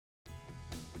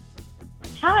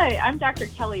Hi, I'm Dr.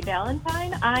 Kelly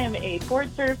Valentine. I am a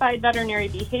board-certified veterinary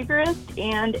behaviorist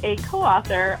and a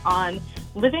co-author on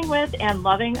living with and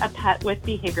loving a pet with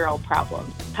behavioral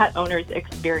problems, pet owners'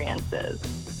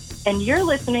 experiences. And you're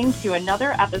listening to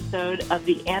another episode of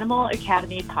the Animal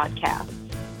Academy podcast.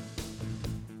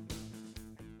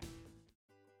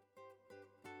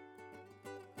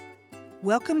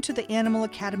 Welcome to the Animal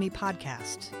Academy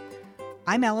podcast.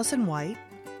 I'm Allison White,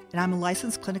 and I'm a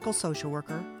licensed clinical social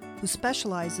worker who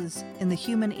specializes in the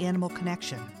human-animal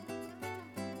connection.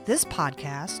 This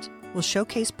podcast will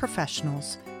showcase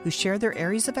professionals who share their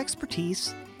areas of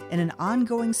expertise in an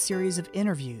ongoing series of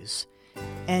interviews,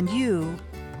 and you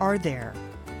are there.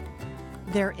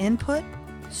 Their input,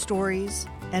 stories,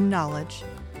 and knowledge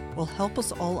will help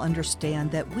us all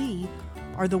understand that we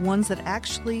are the ones that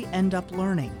actually end up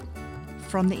learning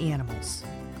from the animals.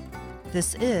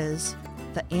 This is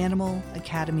the Animal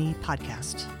Academy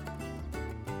podcast.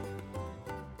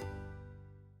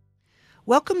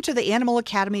 Welcome to the Animal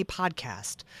Academy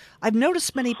podcast. I've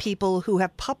noticed many people who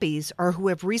have puppies or who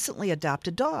have recently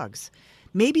adopted dogs.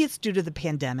 Maybe it's due to the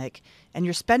pandemic and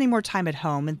you're spending more time at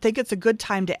home and think it's a good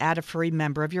time to add a furry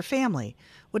member of your family.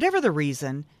 Whatever the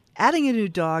reason, adding a new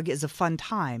dog is a fun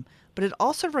time, but it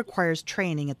also requires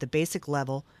training at the basic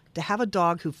level to have a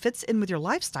dog who fits in with your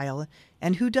lifestyle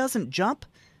and who doesn't jump,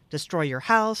 destroy your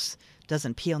house,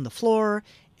 doesn't pee on the floor,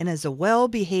 and is a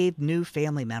well-behaved new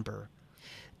family member.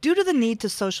 Due to the need to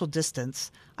social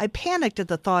distance, I panicked at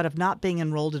the thought of not being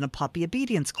enrolled in a puppy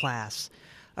obedience class.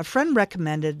 A friend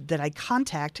recommended that I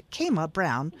contact Kema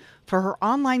Brown for her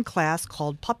online class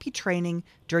called Puppy Training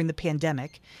During the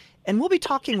Pandemic, and we'll be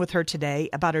talking with her today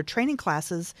about her training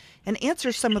classes and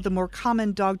answer some of the more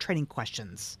common dog training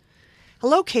questions.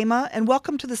 Hello, Kema, and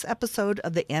welcome to this episode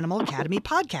of the Animal Academy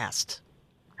podcast.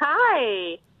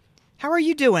 Hi. How are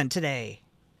you doing today?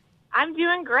 I'm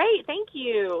doing great. Thank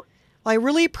you. Well, I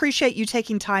really appreciate you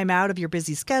taking time out of your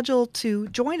busy schedule to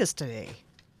join us today.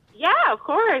 Yeah, of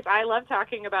course. I love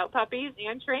talking about puppies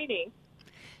and training.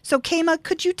 So, Kema,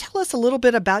 could you tell us a little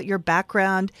bit about your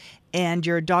background and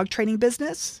your dog training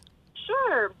business?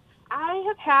 Sure. I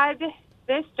have had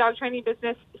this dog training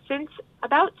business since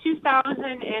about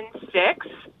 2006.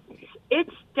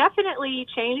 It's definitely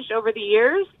changed over the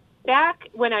years. Back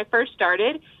when I first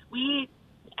started, we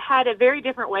had a very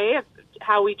different way of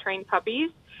how we trained puppies.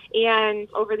 And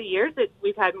over the years,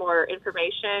 we've had more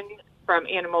information from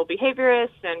animal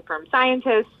behaviorists and from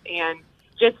scientists and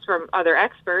just from other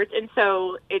experts. And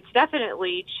so it's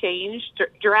definitely changed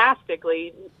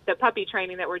drastically, the puppy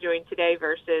training that we're doing today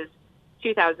versus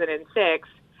 2006.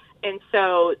 And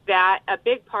so that a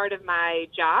big part of my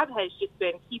job has just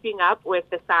been keeping up with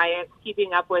the science,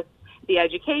 keeping up with the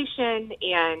education,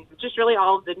 and just really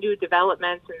all of the new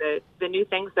developments and the new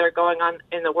things that are going on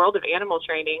in the world of animal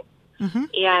training. Mm-hmm.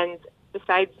 And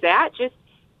besides that, just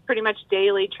pretty much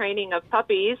daily training of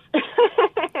puppies.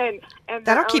 and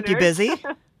that'll keep you busy.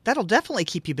 That'll definitely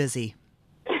keep you busy.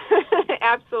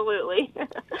 Absolutely.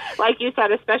 Like you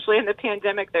said, especially in the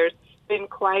pandemic, there's been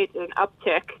quite an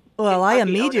uptick. Well, I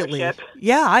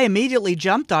immediately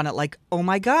jumped on it like, oh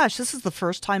my gosh, this is the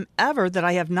first time ever that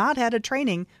I have not had a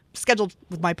training scheduled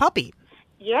with my puppy.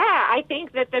 Yeah, I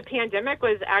think that the pandemic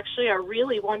was actually a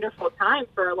really wonderful time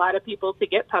for a lot of people to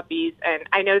get puppies. And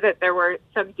I know that there were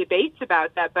some debates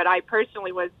about that, but I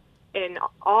personally was in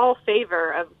all favor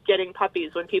of getting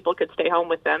puppies when people could stay home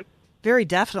with them. Very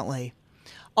definitely.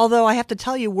 Although I have to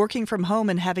tell you, working from home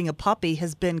and having a puppy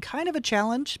has been kind of a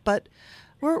challenge, but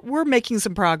we're making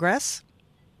some progress.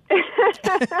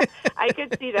 I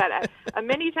could see that.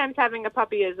 Many times having a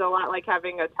puppy is a lot like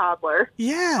having a toddler.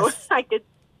 Yes. So I could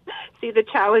see the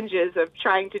challenges of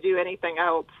trying to do anything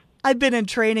else. I've been in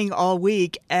training all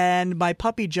week, and my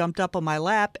puppy jumped up on my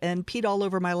lap and peed all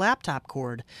over my laptop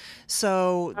cord.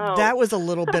 So that was a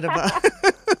little bit of a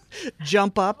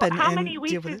jump up. And how many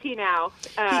weeks is he now?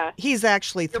 He's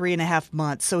actually 3.5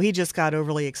 months, so he just got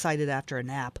overly excited after a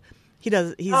nap.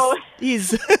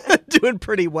 He's doing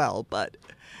pretty well, but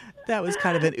that was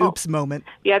kind of an oops moment.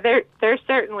 Yeah, they're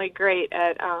certainly great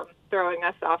at throwing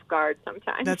us off guard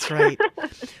sometimes. That's right.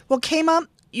 Well, Kema,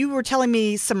 you were telling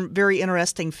me some very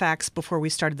interesting facts before we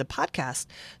started the podcast.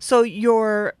 So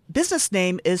your business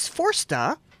name is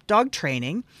Forsta Dog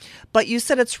Training, but you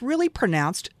said it's really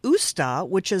pronounced Usta,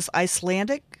 which is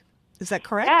Icelandic. Is that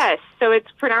correct? Yes. So it's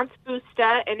pronounced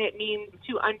Usta, and it means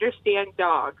to understand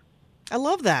dog. I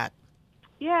love that.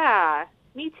 Yeah,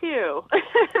 me too.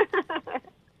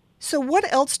 So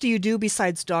what else do you do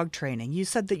besides dog training? You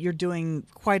said that you're doing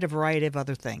quite a variety of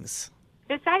other things.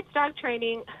 Besides dog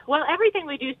training, well, everything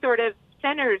we do sort of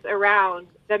centers around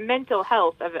the mental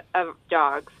health of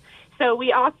dogs. So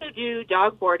we also do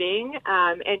dog boarding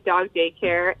and dog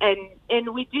daycare,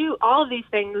 and we do all of these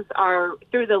things are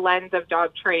through the lens of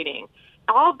dog training.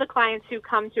 All of the clients who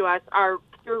come to us are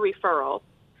through referral.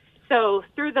 So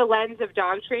through the lens of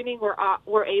dog training,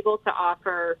 we're able to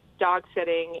offer dog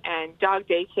sitting and dog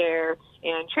daycare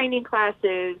and training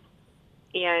classes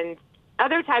and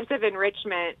other types of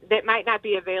enrichment that might not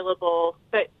be available,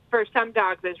 but for some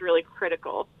dogs is really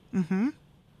critical. Mm-hmm.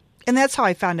 And that's how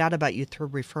I found out about you, through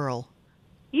referral.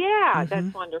 Yeah,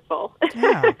 that's wonderful.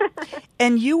 Yeah.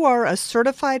 And you are a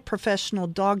certified professional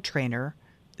dog trainer.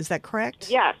 Is that correct?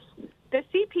 Yes. The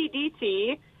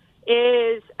CPDT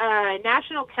is a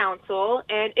national council,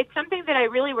 and it's something that I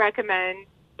really recommend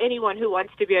anyone who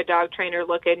wants to be a dog trainer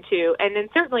look into, and then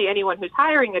certainly anyone who's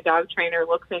hiring a dog trainer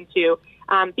looks into,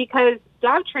 because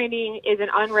dog training is an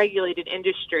unregulated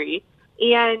industry,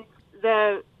 and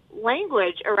the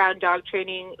language around dog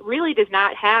training really does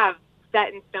not have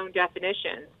set in stone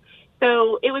definitions.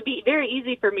 So it would be very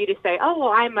easy for me to say, oh, well,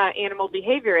 I'm an animal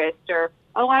behaviorist, or,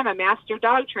 oh, I'm a master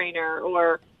dog trainer,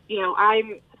 or,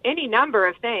 I'm any number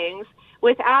of things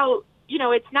without,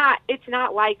 it's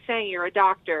not like saying you're a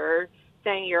doctor,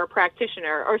 saying you're a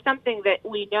practitioner, or something that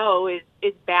we know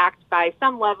is backed by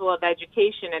some level of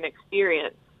education and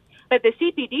experience. But the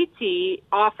CPDT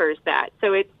offers that.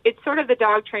 So it's sort of the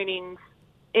dog training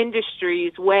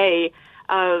industry's way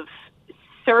of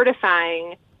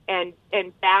certifying and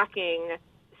backing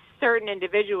certain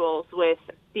individuals with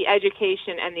the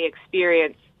education and the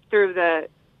experience through the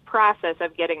process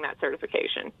of getting that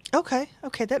certification. Okay,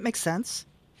 that makes sense.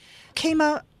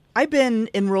 Kayma, I've been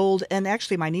enrolled, and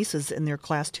actually my niece is in their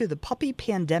class too, the Puppy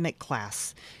Pandemic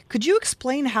class. Could you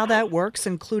explain how that works,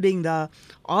 including the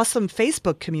awesome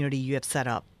Facebook community you have set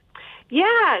up?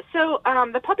 Yeah, so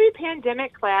the Puppy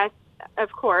Pandemic class,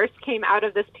 of course, came out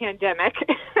of this pandemic.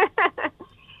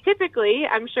 Typically,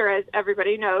 I'm sure as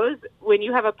everybody knows, when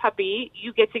you have a puppy,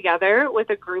 you get together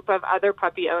with a group of other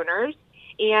puppy owners,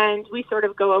 and we sort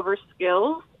of go over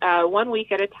skills 1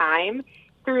 week at a time.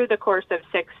 Through the course of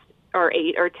 6 or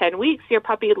 8 or 10 weeks, your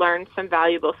puppy learns some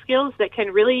valuable skills that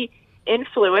can really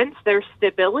influence their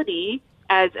stability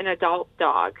as an adult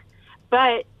dog.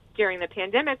 But during the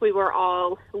pandemic, we were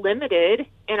all limited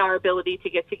in our ability to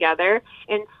get together.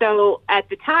 And so at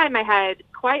the time, I had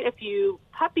quite a few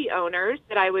puppy owners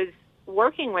that I was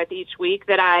working with each week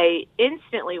that I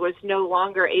instantly was no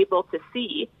longer able to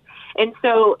see. And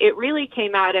so it really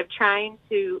came out of trying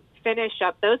to finish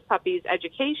up those puppies'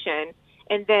 education.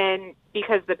 And then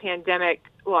because the pandemic,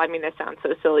 well, I mean, this sounds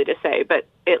so silly to say, but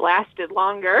it lasted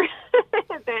longer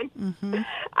than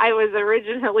I was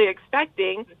originally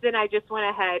expecting. Then I just went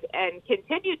ahead and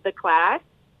continued the class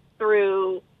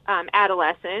through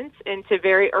adolescence into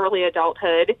very early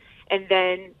adulthood. And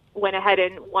then went ahead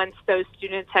and once those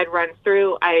students had run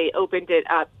through, I opened it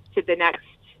up to the next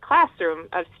classroom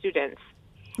of students.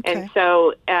 Okay. And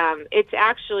so it's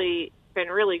actually been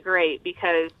really great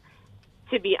because,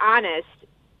 to be honest,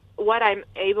 what I'm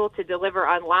able to deliver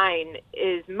online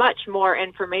is much more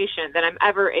information than I'm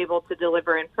ever able to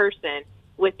deliver in person,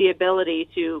 with the ability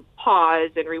to pause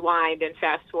and rewind and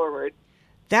fast forward.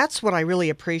 That's what I really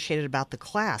appreciated about the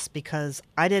class, because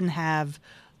I didn't have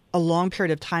a long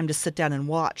period of time to sit down and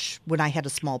watch when I had a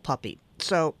small puppy.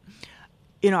 So,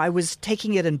 I was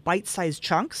taking it in bite-sized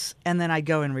chunks, and then I'd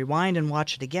go and rewind and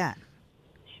watch it again.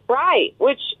 Right,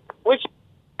 which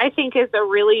I think is a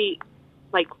really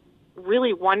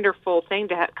wonderful thing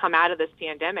to come out of this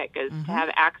pandemic, is to have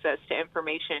access to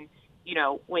information,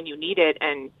 when you need it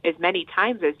and as many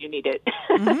times as you need it.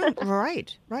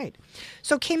 Right.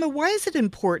 So, Kayma, why is it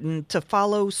important to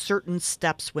follow certain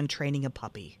steps when training a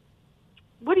puppy?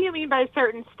 What do you mean by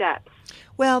certain steps?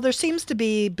 Well, there seems to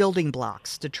be building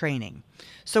blocks to training.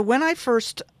 So when I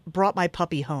first brought my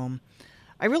puppy home,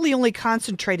 I really only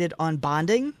concentrated on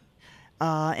bonding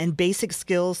and basic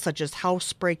skills such as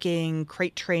housebreaking,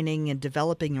 crate training, and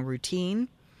developing a routine.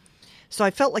 So I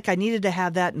felt like I needed to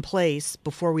have that in place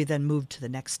before we then moved to the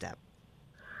next step.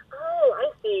 Oh,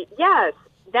 I see. Yes,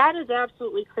 that is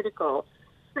absolutely critical.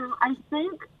 So I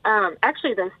think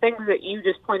actually those things that you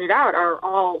just pointed out are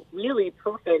all really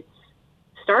perfect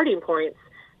starting points.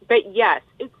 But yes,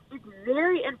 it's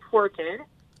very important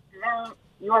that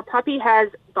your puppy has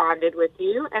bonded with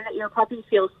you and that your puppy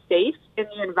feels safe in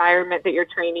the environment that you're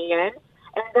training in,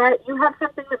 and that you have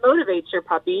something that motivates your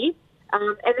puppy,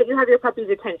 and that you have your puppy's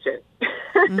attention.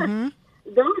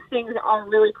 Those things are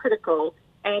really critical.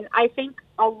 And I think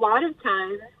a lot of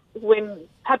times when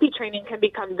puppy training can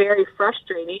become very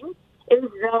frustrating is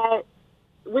that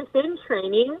within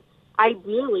training,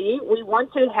 ideally, we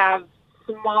want to have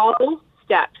small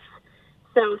steps.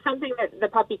 So something that the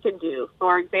puppy can do,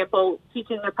 for example,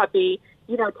 teaching the puppy,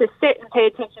 to sit and pay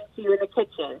attention to you in the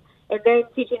kitchen, and then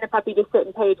teaching the puppy to sit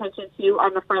and pay attention to you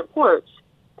on the front porch,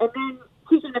 and then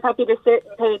teaching the puppy to sit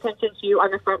and pay attention to you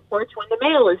on the front porch when the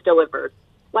mail is delivered.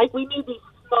 Like, we need these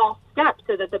small steps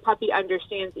so that the puppy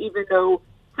understands, even though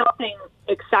something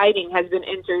exciting has been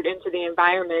entered into the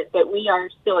environment, that we are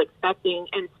still expecting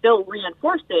and still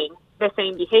reinforcing the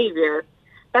same behavior.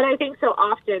 But I think so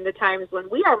often the times when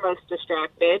we are most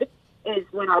distracted is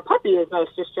when our puppy is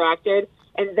most distracted,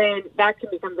 and then that can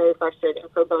become very frustrating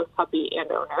for both puppy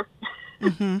and owner.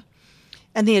 Mm-hmm.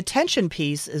 And the attention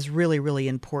piece is really, really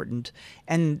important.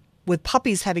 And with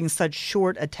puppies having such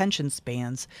short attention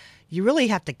spans, you really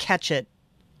have to catch it,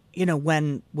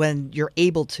 when you're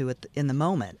able to in the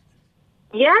moment.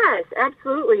 Yes,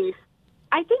 absolutely.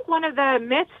 I think one of the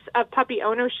myths of puppy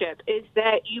ownership is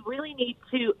that you really need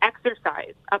to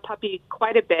exercise a puppy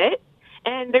quite a bit.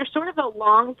 And there's sort of a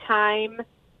long time,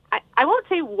 I won't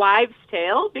say wives'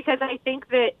 tale, because I think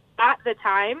that at the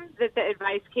time that the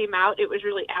advice came out, it was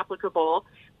really applicable.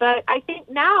 But I think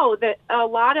now that a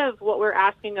lot of what we're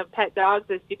asking of pet dogs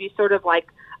is to be sort of like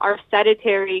our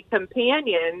sedentary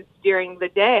companions during the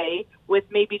day, with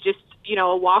maybe just,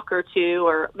 a walk or two,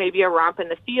 or maybe a romp in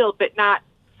the field, but not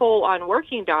full-on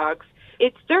working dogs.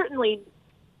 It's certainly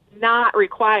not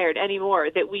required anymore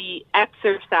that we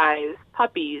exercise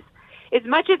puppies, as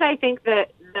much as I think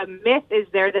that the myth is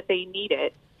there that they need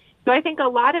it. So I think a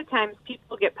lot of times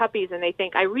people get puppies and they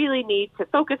think, I really need to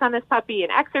focus on this puppy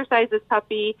and exercise this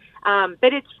puppy.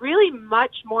 But it's really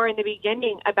much more in the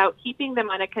beginning about keeping them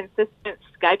on a consistent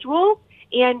schedule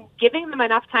and giving them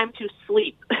enough time to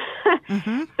sleep.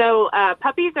 Mm-hmm. So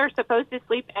puppies are supposed to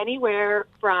sleep anywhere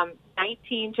from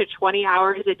 19 to 20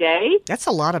 hours a day. That's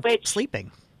a lot of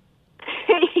sleeping.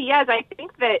 Yes, I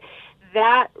think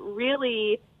that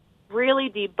really, really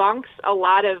debunks a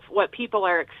lot of what people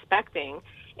are expecting.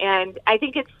 And I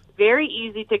think it's very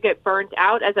easy to get burnt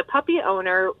out as a puppy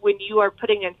owner when you are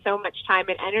putting in so much time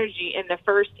and energy in the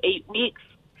first 8 weeks,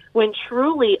 when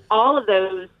truly all of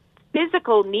those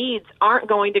physical needs aren't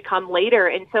going to come later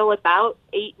until about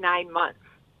 8-9 months.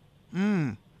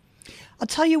 I'll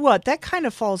tell you what, that kind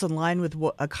of falls in line with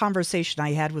a conversation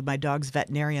I had with my dog's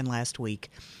veterinarian last week.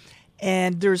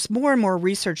 And there's more and more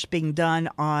research being done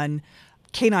on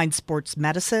canine sports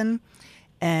medicine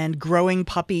and growing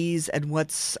puppies and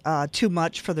what's too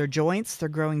much for their joints, their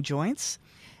growing joints.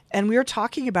 And we were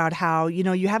talking about how,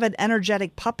 you have an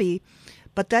energetic puppy,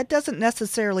 but that doesn't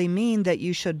necessarily mean that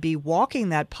you should be walking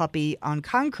that puppy on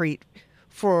concrete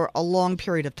for a long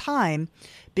period of time,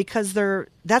 because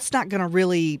that's not going to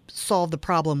really solve the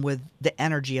problem with the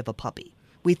energy of a puppy.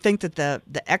 We think that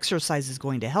the exercise is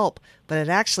going to help, but it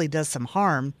actually does some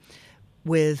harm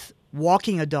with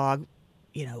walking a dog,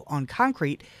 on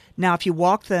concrete. Now, if you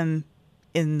walk them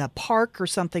in the park or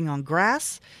something on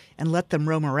grass and let them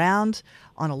roam around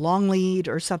on a long lead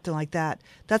or something like that,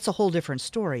 that's a whole different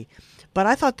story. But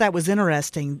I thought that was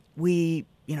interesting.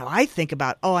 I think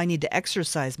about, I need to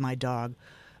exercise my dog,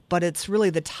 but it's really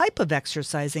the type of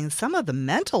exercising. Some of the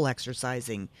mental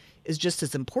exercising is just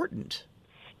as important.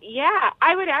 Yeah,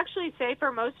 I would actually say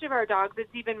for most of our dogs,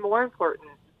 it's even more important,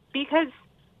 because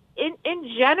in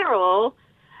general,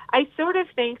 I sort of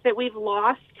think that we've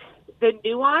lost the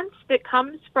nuance that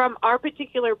comes from our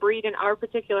particular breed and our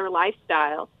particular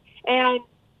lifestyle. And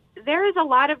there is a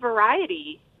lot of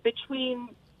variety between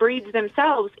breeds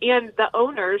themselves and the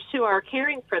owners who are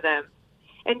caring for them.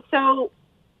 And so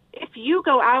if you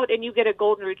go out and you get a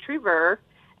golden retriever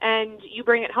and you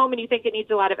bring it home and you think it needs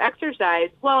a lot of exercise,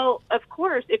 well, of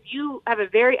course, if you have a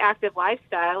very active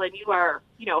lifestyle and you are,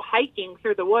 hiking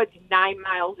through the woods 9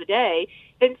 miles a day,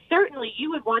 then certainly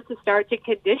you would want to start to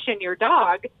condition your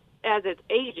dog as it's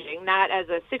aging, not as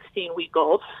a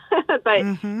 16-week-old, but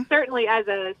certainly as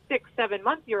a 6-7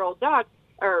 month-old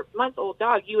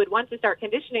dog, you would want to start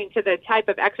conditioning to the type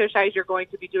of exercise you're going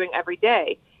to be doing every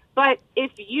day. But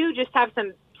if you just have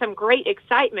some great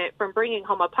excitement from bringing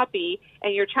home a puppy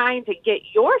and you're trying to get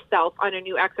yourself on a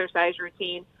new exercise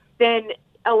routine, then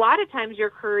a lot of times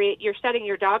you're setting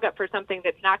your dog up for something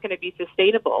that's not going to be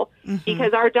sustainable,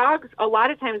 because our dogs a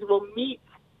lot of times will meet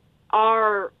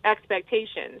our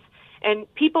expectations.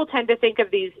 And people tend to think of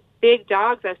these big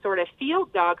dogs as sort of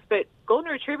field dogs, but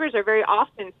golden retrievers are very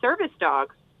often service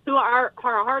dogs who are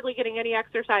hardly getting any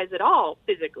exercise at all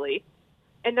physically.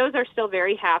 And those are still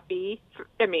very happy.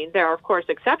 I mean, there are, of course,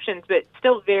 exceptions, but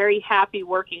still very happy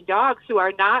working dogs who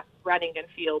are not running in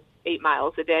fields 8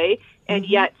 miles a day and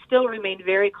yet still remain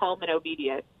very calm and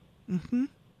obedient.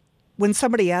 When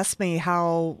somebody asks me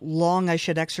how long I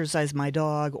should exercise my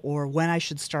dog or when I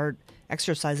should start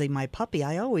exercising my puppy,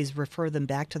 I always refer them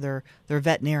back to their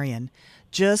veterinarian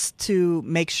just to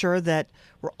make sure that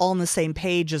we're all on the same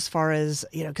page as far as,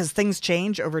 because things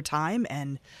change over time,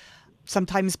 and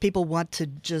sometimes people want to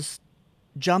just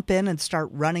jump in and start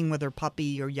running with their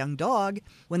puppy or young dog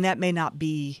when that may not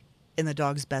be in the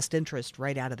dog's best interest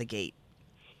right out of the gate.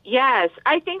 Yes,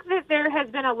 I think that there has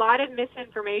been a lot of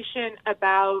misinformation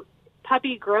about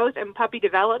puppy growth and puppy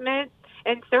development,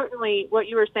 and certainly what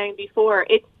you were saying before,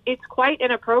 it's quite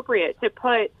inappropriate to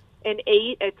put an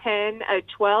 8, a 10, a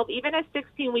 12, even a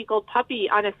 16-week-old puppy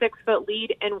on a 6-foot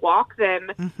lead and walk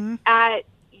them at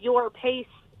your pace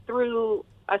through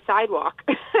a sidewalk.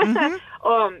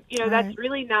 That's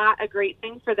really not a great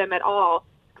thing for them at all.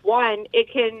 One,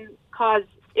 it can cause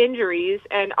injuries,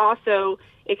 and also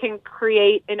it can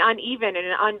create an uneven and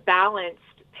an unbalanced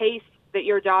pace that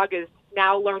your dog is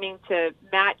now learning to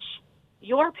match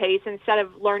your pace instead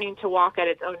of learning to walk at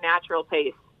its own natural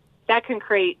pace. That can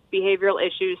create behavioral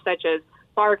issues such as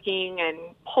barking and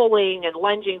pulling and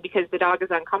lunging because the dog is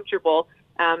uncomfortable,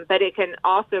 but it can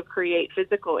also create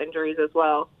physical injuries as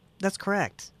well. That's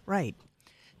correct. Right.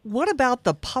 What about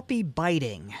the puppy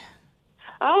biting?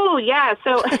 Oh, yeah.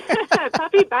 So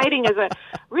puppy biting is a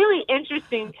really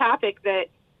interesting topic that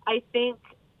I think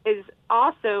is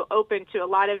also open to a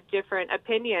lot of different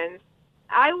opinions.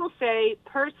 I will say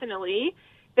personally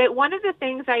that one of the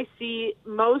things I see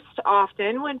most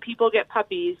often when people get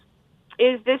puppies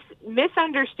is this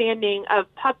misunderstanding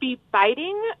of puppy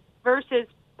biting versus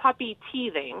puppy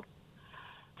teething.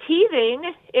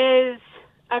 Teething is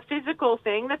a physical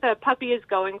thing that the puppy is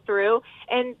going through,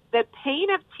 and the pain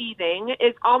of teething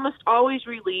is almost always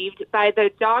relieved by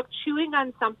the dog chewing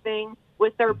on something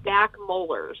with their back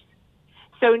molars.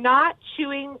 So not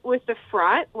chewing with the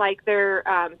front, like they're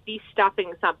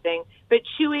de-stuffing something, but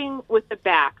chewing with the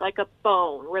back, like a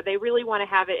bone, where they really want to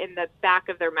have it in the back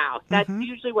of their mouth. That's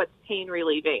usually what's pain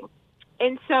relieving.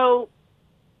 And so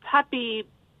puppy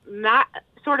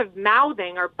sort of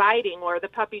mouthing or biting, where the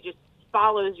puppy just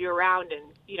follows you around and,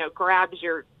 grabs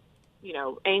your,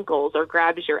 ankles or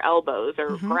grabs your elbows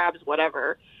or grabs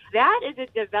whatever, that is a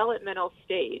developmental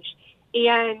stage.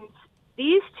 And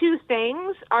these two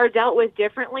things are dealt with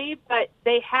differently, but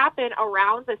they happen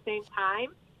around the same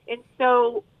time. And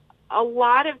so a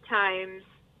lot of times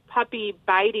puppy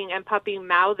biting and puppy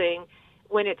mouthing,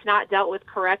 when it's not dealt with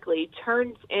correctly,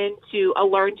 turns into a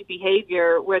learned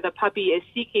behavior where the puppy is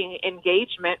seeking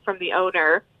engagement from the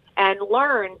owner and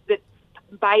learns that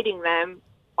biting them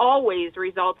always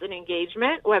results in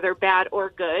engagement, whether bad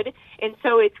or good. And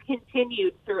so it's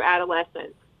continued through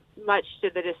adolescence, much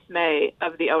to the dismay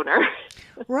of the owner.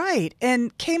 Right.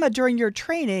 And Kayma, during your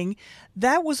training,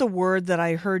 that was a word that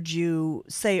I heard you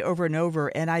say over and over,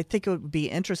 and I think it would be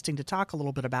interesting to talk a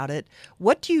little bit about it.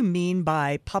 What do you mean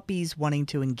by puppies wanting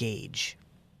to engage?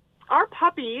 Our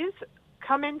puppies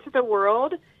come into the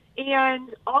world,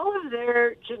 and all of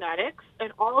their genetics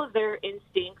and all of their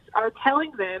instincts are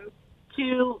telling them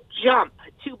to jump,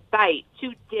 to bite,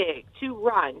 to dig, to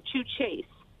run, to chase,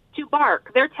 to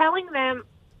bark. They're telling them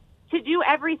to do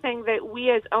everything that we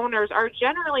as owners are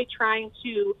generally trying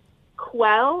to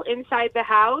quell inside the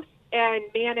house and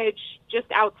manage just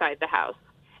outside the house.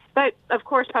 But, of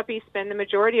course, puppies spend the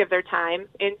majority of their time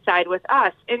inside with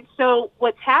us. And so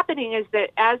what's happening is that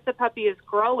as the puppy is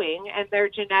growing and their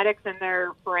genetics and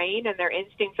their brain and their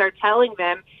instincts are telling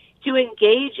them to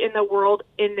engage in the world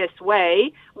in this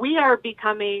way, we are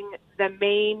becoming the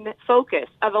main focus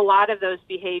of a lot of those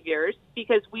behaviors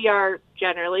because we are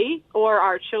generally, or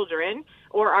our children,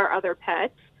 or our other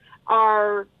pets,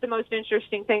 are the most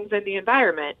interesting things in the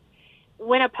environment.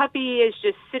 When a puppy is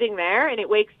just sitting there and it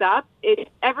wakes up,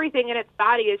 everything in its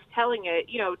body is telling it,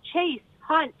 chase,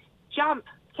 hunt, jump,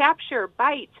 capture,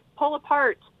 bite, pull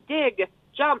apart, dig,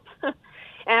 jump.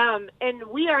 And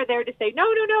we are there to say,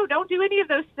 no, don't do any of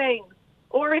those things.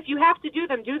 Or if you have to do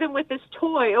them with this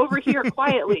toy over here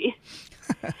quietly.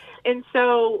 And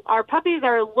so our puppies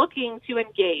are looking to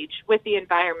engage with the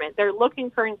environment. They're looking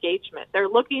for engagement. They're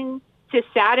looking to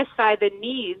satisfy the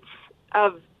needs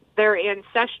of their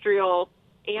ancestral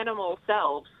animal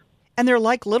selves. And they're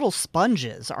like little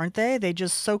sponges, aren't they? They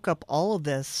just soak up all of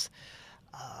this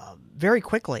very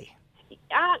quickly.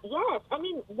 Yes. I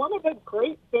mean, one of the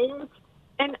great things,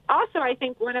 and also I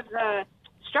think one of the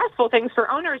stressful things for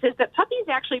owners, is that puppies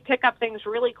actually pick up things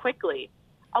really quickly.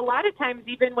 A lot of times,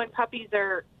 even when puppies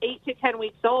are 8 to 10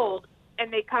 weeks old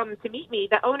and they come to meet me,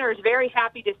 the owner is very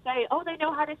happy to say, oh, they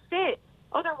know how to sit.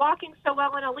 Oh, they're walking so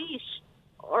well on a leash,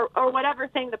 or whatever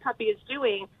thing the puppy is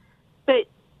doing. But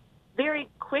very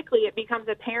quickly it becomes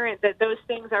apparent that those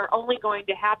things are only going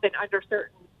to happen under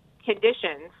certain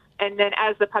conditions. And then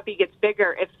as the puppy gets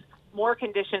bigger, if more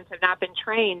conditions have not been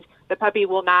trained, the puppy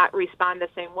will not respond the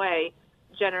same way.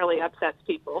 Generally upsets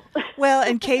people. Well,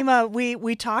 and Kama,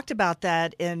 we talked about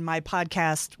that in my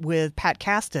podcast with Pat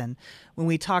Caston when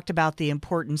we talked about the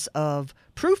importance of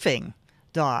proofing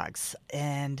dogs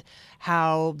and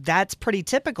how that's pretty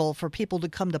typical for people to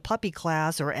come to puppy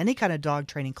class or any kind of dog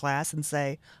training class and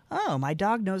say, oh, my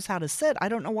dog knows how to sit. I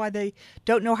don't know why they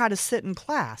don't know how to sit in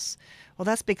class. Well,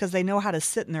 that's because they know how to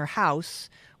sit in their house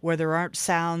where there aren't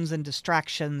sounds and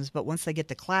distractions. But once they get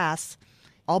to class,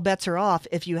 all bets are off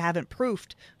if you haven't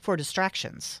proofed for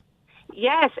distractions.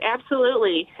 Yes,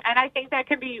 absolutely. And I think that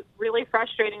can be really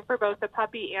frustrating for both the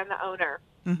puppy and the owner.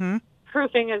 Mm-hmm.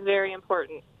 Proofing is very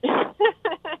important.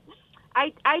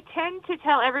 I tend to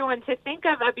tell everyone to think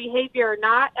of a behavior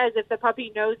not as if the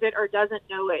puppy knows it or doesn't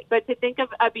know it, but to think of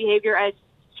a behavior as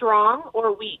strong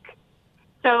or weak.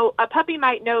 So a puppy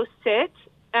might know sit,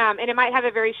 and it might have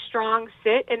a very strong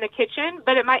sit in the kitchen,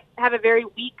 but it might have a very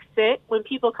weak sit when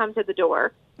people come to the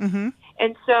door. Mm-hmm.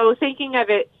 And so thinking of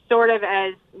it sort of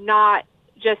as not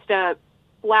just a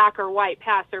black or white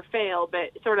pass or fail,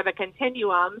 but sort of a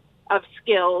continuum of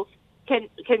skills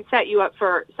can set you up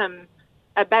for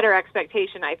a better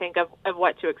expectation, I think, of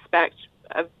what to expect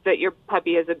that your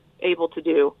puppy is able to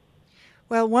do.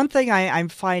 Well, one thing I'm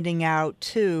finding out,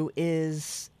 too,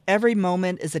 is every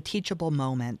moment is a teachable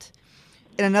moment.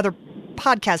 In another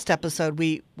podcast episode,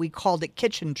 we called it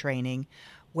kitchen training,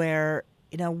 where,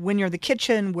 when you're in the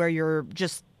kitchen, where you're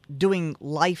just doing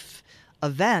life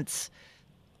events,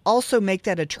 also make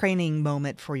that a training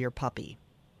moment for your puppy.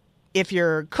 If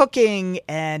you're cooking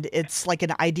and it's like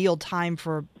an ideal time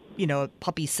for, a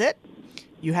puppy sit,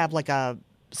 you have like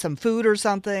some food or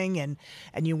something and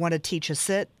you want to teach a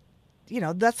sit,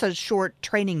 that's a short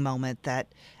training moment that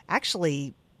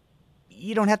actually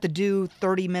you don't have to do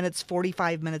 30 minutes,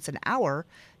 45 minutes, an hour.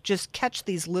 Just catch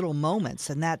these little moments,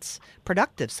 and that's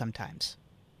productive sometimes.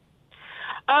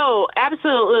 Oh,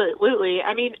 absolutely.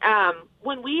 I mean,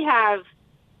 when we have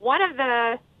one of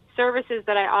the services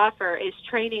that I offer is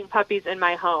training puppies in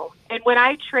my home. And when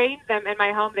I train them in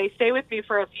my home, they stay with me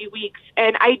for a few weeks.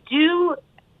 And I do,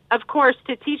 of course,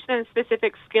 to teach them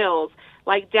specific skills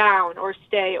like down or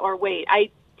stay or wait.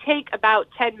 I take about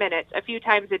 10 minutes a few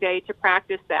times a day to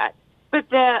practice that. But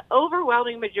the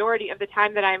overwhelming majority of the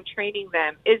time that I'm training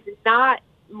them is not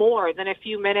more than a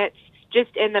few minutes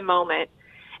just in the moment.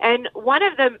 And one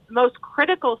of the most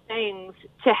critical things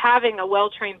to having a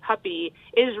well-trained puppy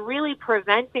is really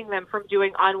preventing them from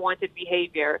doing unwanted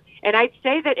behavior. And I'd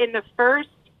say that in the first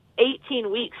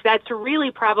 18 weeks, that's really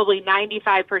probably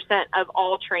 95% of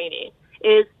all training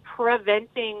is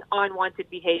preventing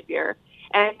unwanted behavior.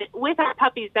 And with our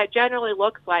puppies, that generally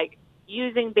looks like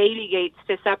using baby gates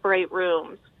to separate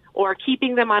rooms, or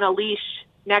keeping them on a leash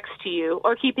next to you,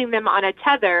 or keeping them on a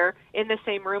tether in the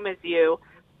same room as you,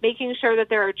 making sure that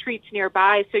there are treats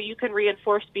nearby so you can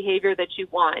reinforce behavior that you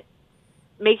want,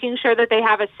 making sure that they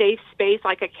have a safe space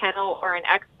like a kennel or an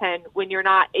X-pen when you're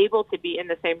not able to be in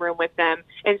the same room with them,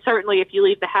 and certainly if you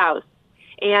leave the house.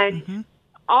 And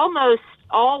almost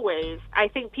always, I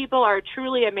think people are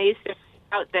truly amazed to find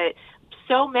out that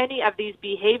so many of these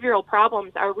behavioral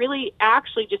problems are really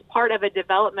actually just part of a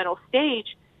developmental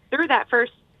stage through that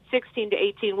first 16 to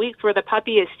 18 weeks where the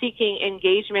puppy is seeking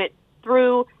engagement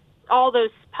through all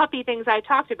those puppy things I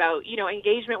talked about,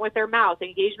 engagement with their mouth,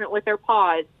 engagement with their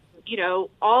paws,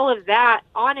 all of that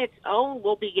on its own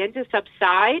will begin to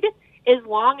subside as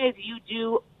long as you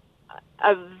do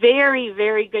a very,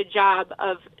 very good job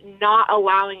of not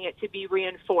allowing it to be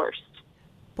reinforced.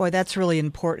 Boy, that's really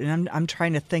important. I'm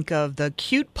trying to think of the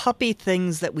cute puppy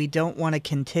things that we don't want to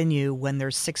continue when they're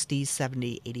 60,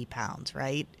 70, 80 pounds,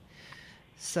 right?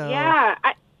 So yeah,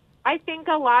 I think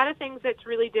a lot of things that's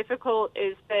really difficult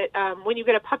is that when you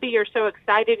get a puppy, you're so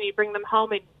excited and you bring them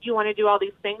home and you want to do all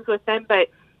these things with them, but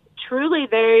truly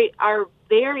they are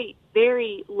very,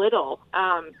 very little.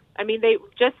 They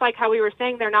just like how we were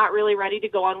saying, they're not really ready to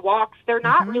go on walks. They're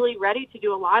not really ready to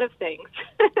do a lot of things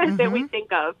that we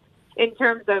think of in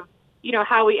terms of,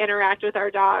 how we interact with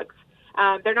our dogs.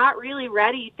 They're not really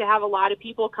ready to have a lot of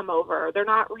people come over. They're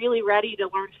not really ready to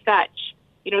learn fetch.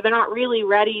 They're not really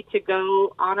ready to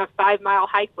go on a 5-mile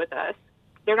hike with us.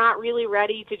 They're not really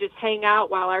ready to just hang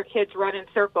out while our kids run in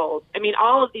circles.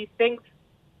 All of these things,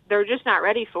 they're just not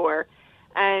ready for.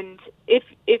 And if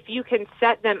you can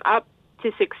set them up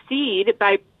to succeed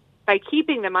by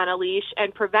keeping them on a leash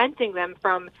and preventing them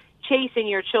from chasing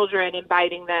your children and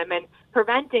biting them and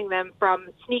preventing them from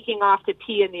sneaking off to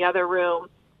pee in the other room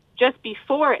just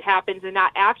before it happens and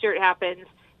not after it happens,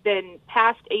 then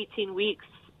past 18 weeks,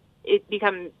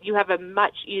 you have a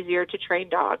much easier to train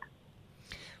dog.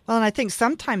 Well, and I think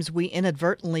sometimes we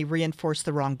inadvertently reinforce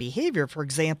the wrong behavior. For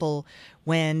example,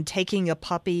 when taking a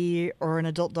puppy or an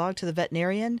adult dog to the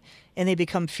veterinarian and they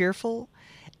become fearful,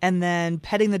 and then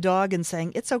petting the dog and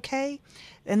saying, it's okay.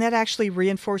 And that actually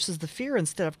reinforces the fear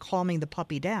instead of calming the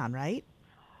puppy down, right?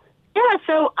 Yeah,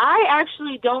 so I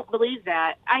actually don't believe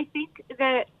that. I think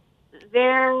that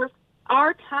there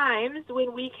are times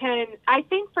when we can, I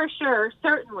think for sure,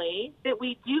 certainly, that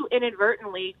we do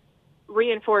inadvertently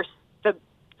reinforce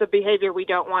the behavior we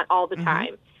don't want all the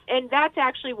time. And that's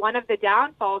actually one of the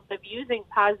downfalls of using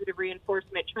positive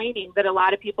reinforcement training that a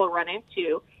lot of people run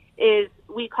into is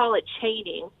we call it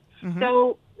chaining.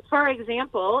 So, for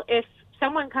example, if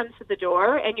someone comes to the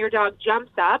door and your dog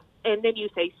jumps up and then you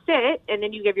say sit and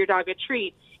then you give your dog a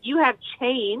treat, you have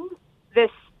chained the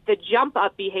jump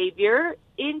up behavior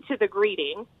into the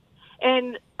greeting.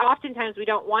 And oftentimes we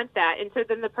don't want that. And so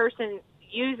then the person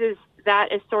uses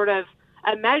that as sort of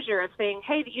a measure of saying,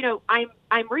 hey,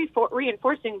 I'm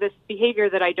reinforcing this behavior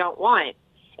that I don't want.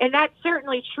 And that's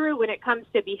certainly true when it comes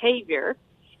to behavior.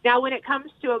 Now, when it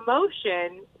comes to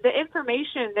emotion, the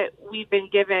information that we've been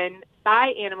given by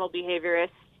animal behaviorists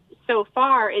so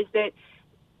far is that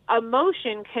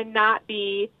emotion cannot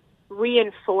be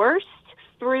reinforced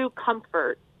through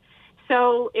comfort.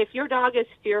 So if your dog is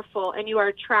fearful and you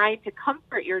are trying to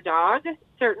comfort your dog,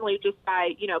 certainly just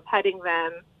by, petting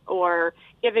them or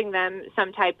giving them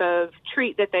some type of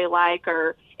treat that they like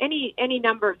or any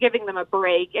number, giving them a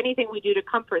break, anything we do to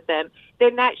comfort them,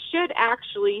 then that should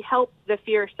actually help the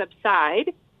fear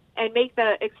subside and make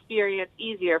the experience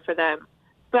easier for them.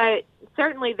 But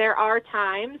certainly there are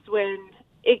times when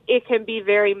it can be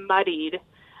very muddied.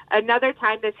 Another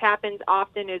time this happens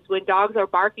often is when dogs are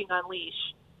barking on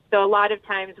leash. So a lot of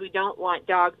times we don't want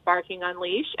dogs barking on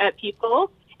leash at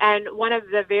people. And one of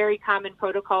the very common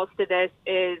protocols to this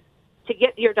is to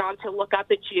get your dog to look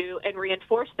up at you and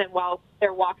reinforce them while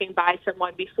they're walking by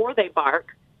someone before they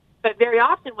bark. But very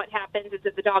often what happens is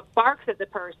that the dog barks at the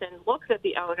person, looks at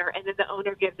the owner, and then the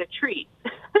owner gives a treat.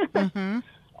 And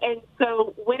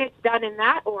so when it's done in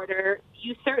that order,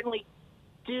 you certainly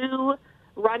do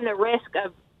run the risk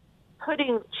of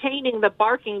chaining the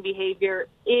barking behavior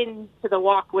into the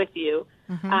walk with you.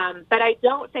 But I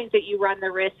don't think that you run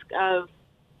the risk of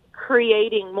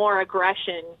creating more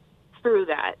aggression through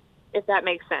that, if that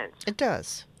makes sense. It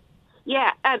does.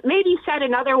 Yeah. Maybe said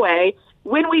another way,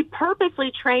 when we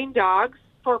purposely train dogs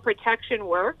for protection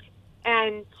work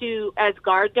and as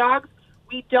guard dogs,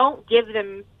 we don't give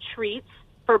them treats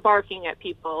for barking at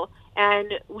people.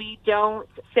 And we don't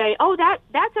say, oh,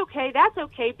 that's okay,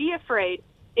 be afraid.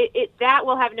 That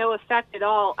will have no effect at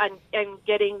all on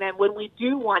getting them when we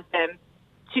do want them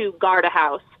to guard a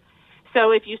house.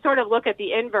 So if you sort of look at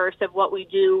the inverse of what we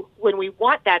do when we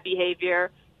want that behavior,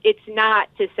 it's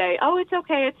not to say, oh, it's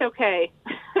okay,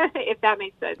 if that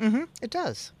makes sense. It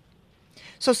does.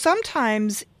 So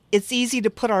sometimes it's easy to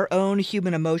put our own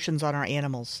human emotions on our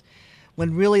animals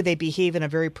when really they behave in a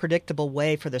very predictable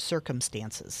way for the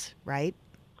circumstances, right?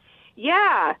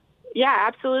 Yeah,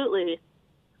 absolutely.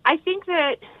 I think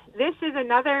that this is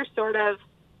another sort of,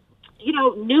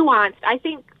 nuanced. I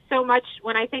think so much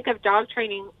when I think of dog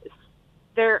training,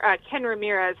 Ken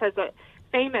Ramirez has a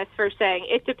famous for saying,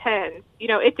 it depends,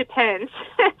 it depends.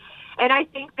 And I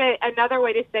think that another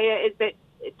way to say it is that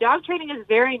dog training is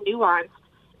very nuanced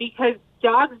because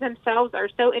dogs themselves are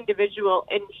so individual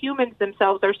and humans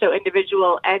themselves are so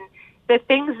individual. And the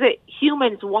things that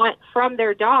humans want from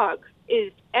their dogs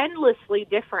is endlessly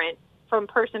different from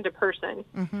person to person.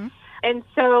 And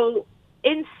so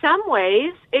in some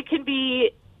ways, it can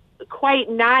be quite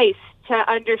nice to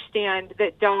understand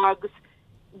that dogs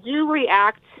do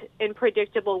react in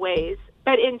predictable ways.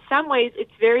 But in some ways,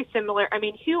 it's very similar. I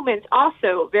mean, humans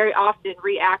also very often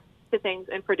react to things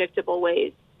in predictable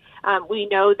ways. We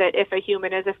know that if a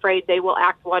human is afraid, they will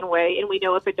act one way. And we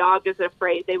know if a dog is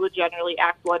afraid, they will generally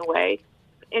act one way.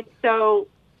 And so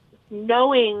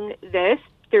knowing this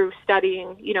through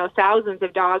studying, thousands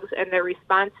of dogs and their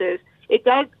responses, it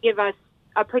does give us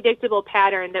a predictable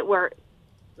pattern that we're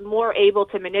more able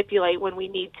to manipulate when we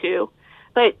need to.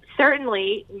 But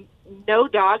certainly, no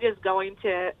dog is going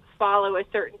to follow a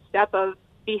certain step of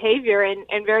behavior.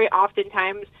 And very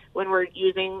oftentimes, when we're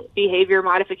using behavior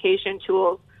modification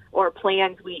tools or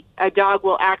plans, a dog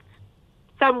will act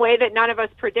some way that none of us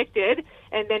predicted.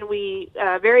 And then we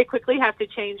very quickly have to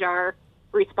change our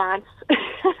response.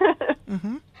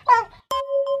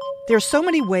 There are so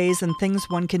many ways and things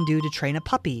one can do to train a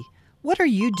puppy. What are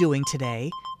you doing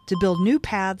today to build new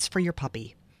paths for your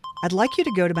puppy? I'd like you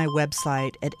to go to my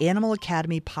website at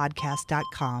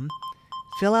animalacademypodcast.com,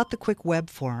 fill out the quick web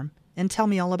form, and tell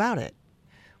me all about it.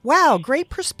 Wow,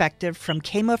 great perspective from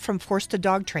Kema from Force to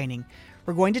Dog Training.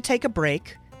 We're going to take a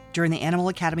break during the Animal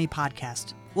Academy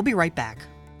podcast. We'll be right back.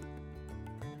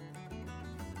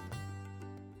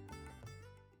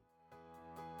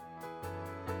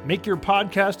 Make your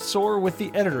podcast soar with the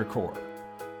Editor Core.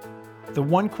 The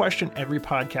one question every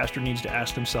podcaster needs to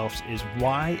ask themselves is,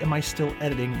 why am I still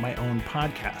editing my own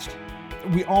podcast?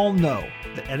 We all know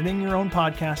that editing your own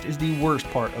podcast is the worst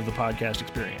part of the podcast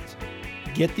experience.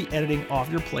 Get the editing off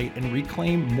your plate and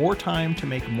reclaim more time to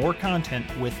make more content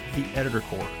with the Editor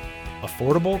Core.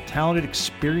 Affordable, talented,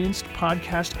 experienced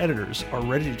podcast editors are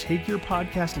ready to take your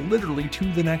podcast literally to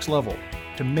the next level,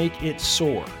 to make it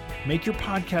soar. Make your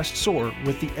podcast soar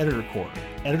with the Editor Core.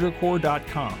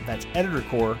 EditorCore.com. That's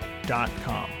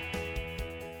EditorCore.com.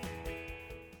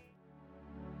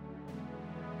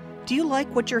 Do you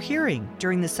like what you're hearing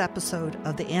during this episode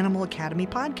of the Animal Academy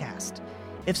podcast?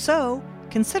 If so,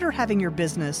 consider having your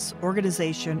business,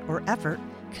 organization, or effort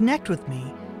connect with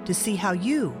me to see how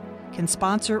you can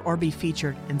sponsor or be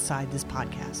featured inside this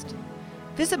podcast.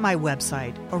 Visit my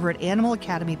website over at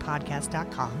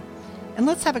animalacademypodcast.com and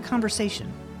let's have a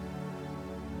conversation.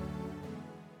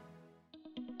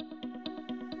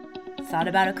 Thought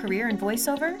about a career in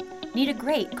voiceover? Need a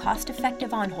great,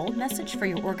 cost-effective on-hold message for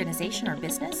your organization or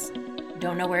business?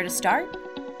 Don't know where to start?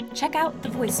 Check out The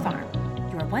Voice Farm,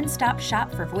 your one-stop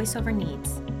shop for voiceover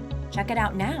needs. Check it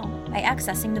out now by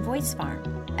accessing The Voice Farm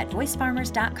at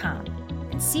voicefarmers.com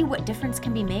and see what difference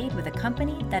can be made with a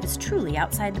company that is truly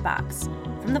outside the box.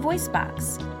 From the Voice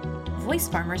Box,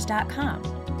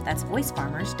 voicefarmers.com. That's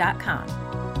voicefarmers.com.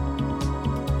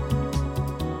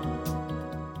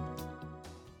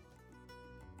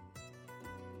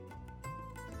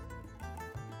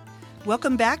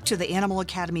 Welcome back to the Animal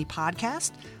Academy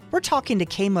podcast. We're talking to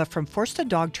Kema from Force to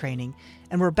Dog Training,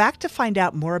 and we're back to find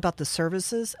out more about the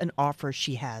services and offers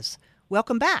she has.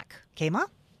 Welcome back, Kema.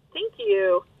 Thank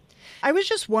you. I was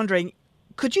just wondering,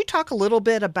 could you talk a little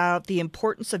bit about the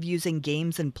importance of using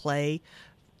games and play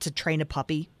to train a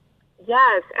puppy?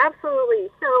 Yes, absolutely.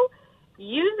 So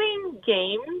using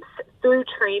games through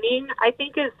training, I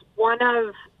think, is one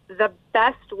of the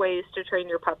best ways to train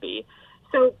your puppy.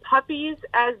 So puppies,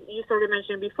 as you sort of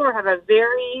mentioned before, have a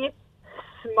very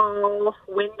small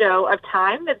window of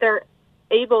time that they're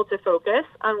able to focus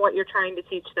on what you're trying to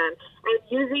teach them. And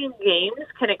using games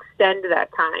can extend that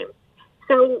time.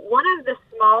 So one of the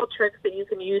small tricks that you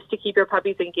can use to keep your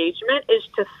puppy's engagement is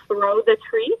to throw the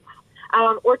treats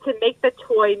or to make the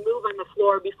toy move on the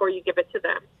floor before you give it to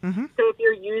them. Mm-hmm. So if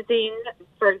you're using,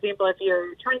 for example, if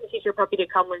you're trying to teach your puppy to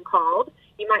come when called,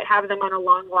 you might have them on a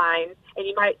long line and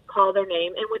you might call their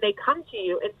name. And when they come to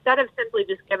you, instead of simply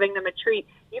just giving them a treat,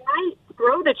 you might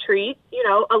throw the treat,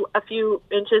 a few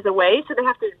inches away, so they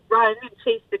have to run and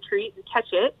chase the treat and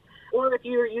catch it. Or if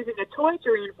you're using a toy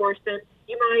to reinforce them,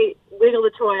 you might wiggle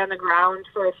the toy on the ground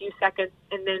for a few seconds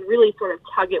and then really sort of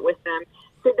tug it with them.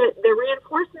 So that the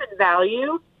reinforcement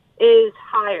value is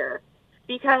higher,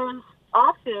 because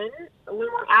often when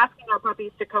we're asking our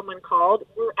puppies to come when called,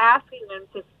 we're asking them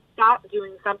to stop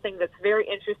doing something that's very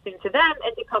interesting to them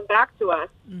and to come back to us.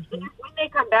 Mm-hmm. And when they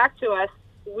come back to us,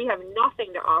 we have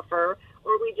nothing to offer,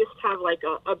 or we just have like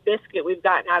a biscuit we've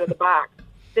gotten out of the box.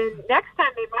 Then next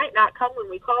time they might not come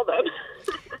when we call them.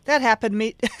 That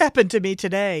happened to me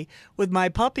today with my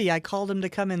puppy. I called him to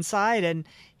come inside and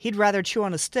he'd rather chew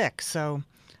on a stick. So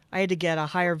I had to get a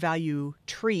higher value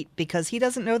treat because he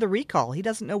doesn't know the recall. He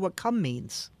doesn't know what come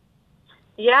means.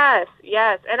 Yes.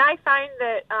 And I find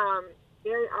that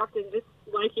very often, just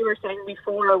like you were saying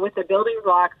before with the building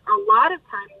blocks, a lot of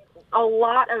times, a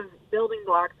lot of building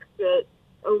blocks get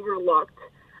overlooked.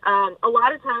 A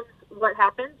lot of times what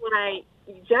happens when I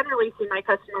generally see my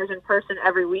customers in person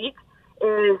every week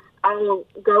is I'll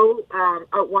go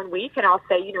out 1 week and I'll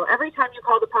say, every time you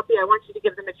call the puppy, I want you to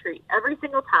give them a treat. Every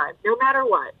single time, no matter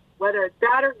what, whether it's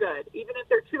bad or good. Even if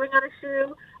they're chewing on a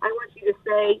shoe, I want you to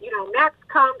say, Max,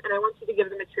 come, and I want you to give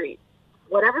them a treat.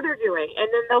 Whatever they're doing. And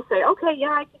then they'll say, okay,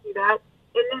 yeah, I can do that.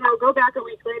 And then I'll go back a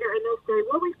week later and they'll say,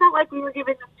 well, we felt like we were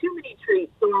giving them too many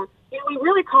treats. Or, we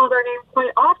really called our name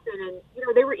quite often. And,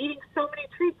 they were eating so many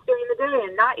treats during the day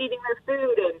and not eating their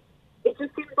food. And it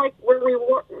just seems like we're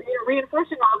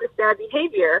reinforcing all this bad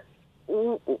behavior.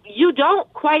 You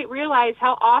don't quite realize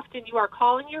how often you are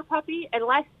calling your puppy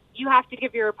unless you have to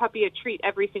give your puppy a treat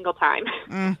every single time.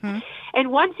 Mm-hmm.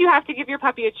 And once you have to give your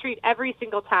puppy a treat every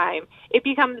single time, it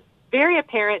becomes very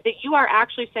apparent that you are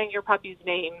actually saying your puppy's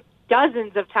name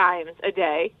dozens of times a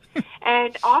day.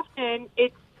 And often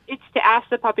it's to ask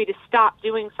the puppy to stop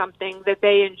doing something that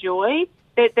they enjoy,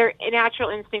 that their natural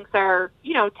instincts are,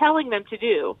 telling them to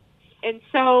do. And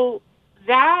so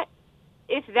that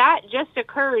if that just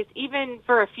occurs even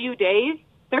for a few days,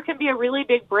 there can be a really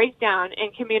big breakdown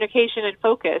in communication and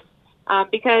focus,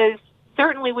 because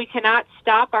certainly we cannot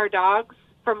stop our dogs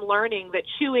from learning that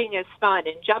chewing is fun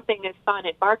and jumping is fun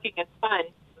and barking is fun.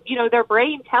 You know, their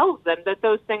brain tells them that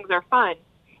those things are fun.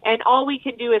 And all we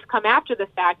can do is come after the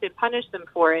fact and punish them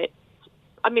for it.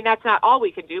 I mean, that's not all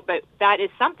we can do, but that is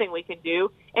something we can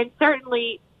do. And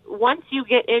certainly once you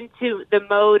get into the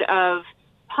mode of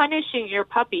punishing your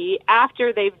puppy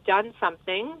after they've done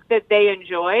something that they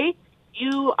enjoy,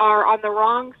 you are on the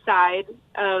wrong side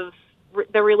of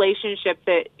the relationship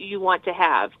that you want to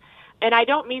have. And I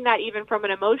don't mean that even from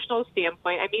an emotional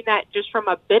standpoint. I mean that just from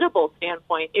a biddable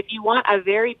standpoint. If you want a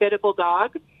very biddable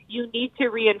dog, you need to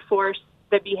reinforce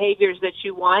the behaviors that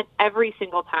you want every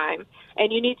single time.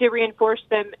 And you need to reinforce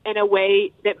them in a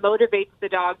way that motivates the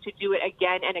dog to do it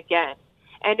again and again.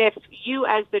 And if you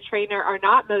as the trainer are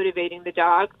not motivating the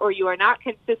dog, or you are not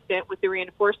consistent with the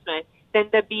reinforcement, then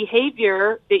the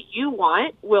behavior that you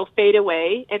want will fade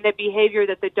away, and the behavior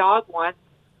that the dog wants,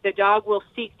 the dog will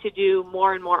seek to do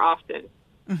more and more often.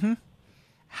 Mm-hmm.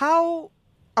 How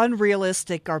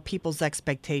unrealistic are people's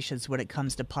expectations when it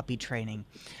comes to puppy training?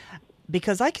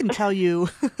 Because I can tell you,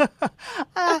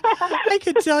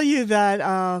 that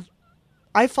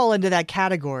I fall into that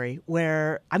category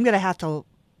where I'm going to have to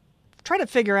try to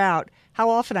figure out how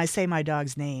often I say my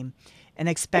dog's name and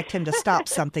expect him to stop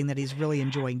something that he's really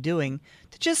enjoying doing,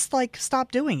 to just like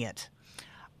stop doing it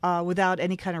without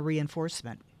any kind of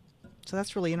reinforcement. So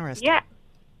that's really interesting.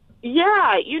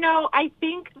 Yeah. You know, I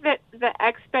think that the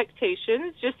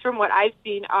expectations, just from what I've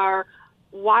seen, are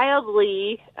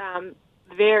wildly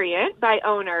variant by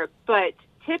owner, but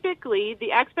typically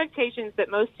the expectations that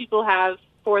most people have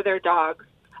for their dogs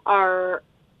are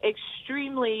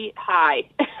extremely high.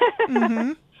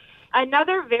 Mm-hmm.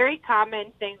 Another very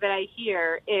common thing that I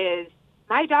hear is,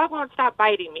 my dog won't stop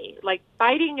biting me. Like,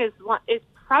 biting is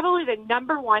probably the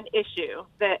number one issue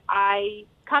that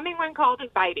coming when called is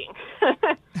biting.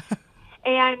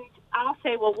 And I'll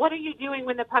say, well, what are you doing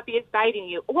when the puppy is biting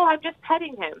you? Well, I'm just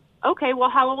petting him. Okay, well,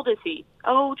 how old is he?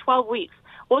 Oh, 12 weeks.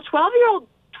 Well,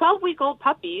 12-week-old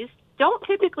puppies don't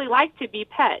typically like to be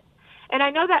pet. And I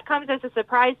know that comes as a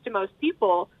surprise to most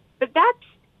people, but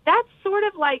that's sort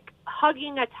of like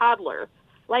hugging a toddler.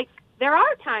 Like, there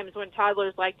are times when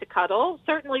toddlers like to cuddle,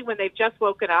 certainly when they've just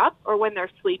woken up or when they're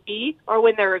sleepy or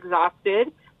when they're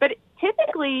exhausted. But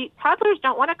typically, toddlers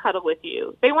don't want to cuddle with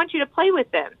you. They want you to play with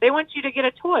them. They want you to get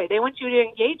a toy. They want you to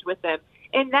engage with them.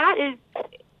 And that is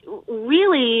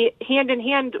really hand in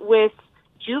hand with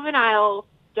juvenile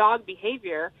dog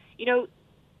behavior. You know,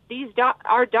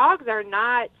 our dogs are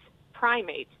not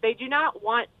primates. They do not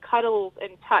want cuddles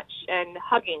and touch and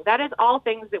hugging. That is all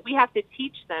things that we have to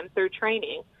teach them through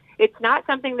training. It's not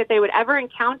something that they would ever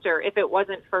encounter if it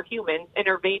wasn't for humans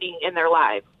intervening in their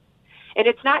lives. And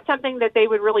it's not something that they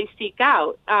would really seek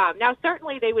out. Now,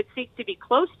 certainly they would seek to be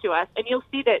close to us, and you'll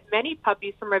see that many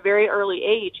puppies from a very early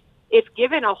age, if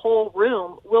given a whole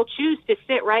room, will choose to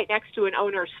sit right next to an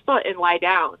owner's foot and lie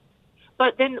down.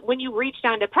 But then when you reach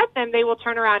down to pet them, they will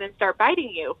turn around and start biting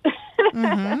you.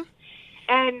 Mm-hmm.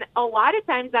 And a lot of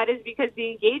times that is because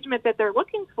the engagement that they're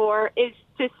looking for is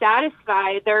to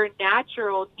satisfy their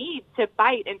natural need to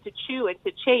bite and to chew and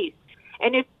to chase.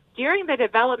 And if during the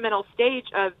developmental stage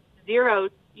of 0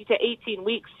 to 18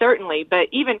 weeks, certainly, but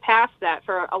even past that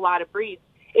for a lot of breeds,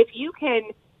 if you can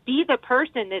be the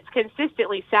person that's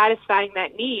consistently satisfying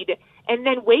that need and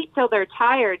then wait till they're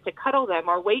tired to cuddle them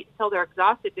or wait until they're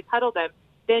exhausted to cuddle them,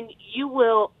 then you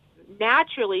will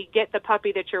naturally get the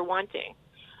puppy that you're wanting.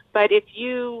 But if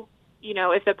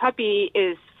if the puppy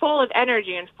is full of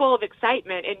energy and full of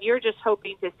excitement and you're just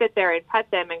hoping to sit there and pet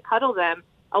them and cuddle them,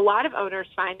 a lot of owners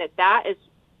find that is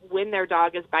when their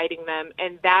dog is biting them.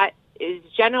 And that is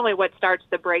generally what starts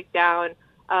the breakdown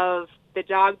of the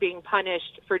dog being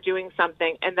punished for doing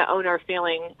something and the owner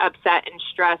feeling upset and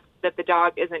stressed that the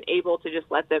dog isn't able to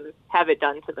just let them have it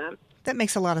done to them. That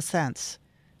makes a lot of sense.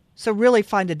 So really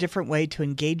find a different way to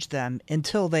engage them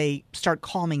until they start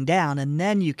calming down, and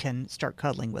then you can start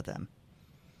cuddling with them.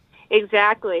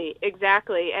 Exactly.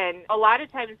 And a lot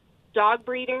of times dog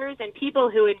breeders and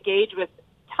people who engage with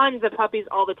tons of puppies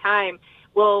all the time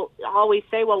will always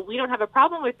say, well, we don't have a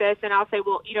problem with this. And I'll say,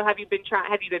 well, have you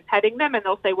been petting them? And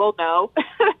they'll say, well, no.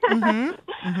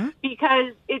 Mm-hmm. Mm-hmm.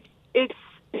 Because it's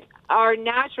our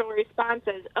natural response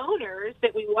as owners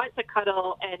that we want to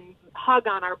cuddle and hug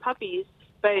on our puppies.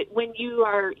 But when you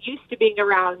are used to being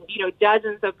around,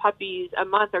 dozens of puppies a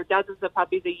month or dozens of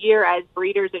puppies a year, as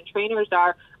breeders and trainers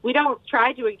are, we don't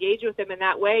try to engage with them in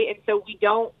that way. And so we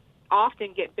don't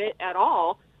often get bit at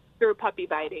all through puppy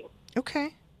biting.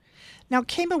 Okay. Now,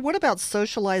 Kama, what about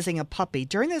socializing a puppy?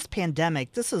 During this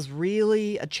pandemic, this is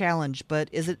really a challenge, but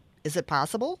is it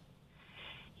possible?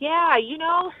 Yeah,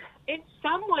 in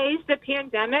some ways, the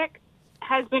pandemic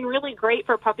has been really great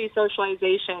for puppy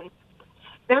socialization.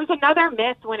 There's another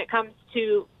myth when it comes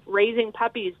to raising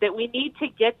puppies that we need to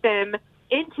get them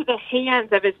into the hands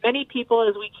of as many people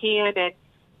as we can and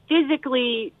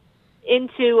physically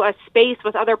into a space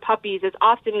with other puppies as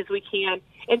often as we can.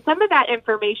 And some of that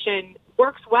information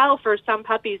works well for some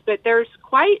puppies, but there's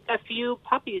quite a few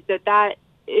puppies that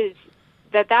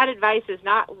advice is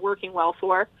not working well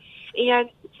for. And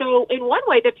so in one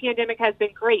way, the pandemic has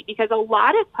been great because a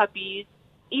lot of puppies,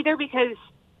 either because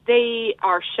they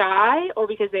are shy or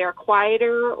because they are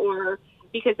quieter or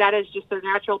because that is just their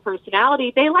natural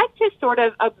personality, they like to sort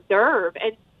of observe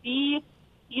and see,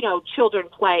 children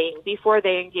playing before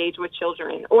they engage with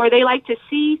children. Or they like to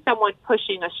see someone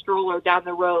pushing a stroller down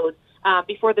the road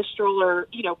before the stroller,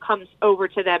 comes over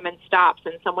to them and stops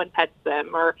and someone pets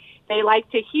them. Or they like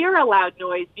to hear a loud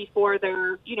noise before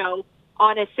they're,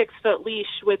 on a 6-foot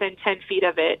leash within 10 feet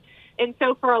of it. And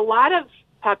so for a lot of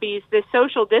puppies, the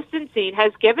social distancing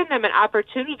has given them an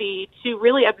opportunity to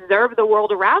really observe the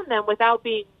world around them without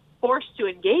being forced to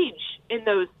engage in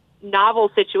those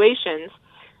novel situations.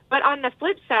 But on the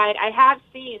flip side, I have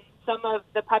seen some of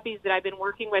the puppies that I've been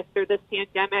working with through this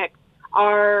pandemic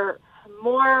are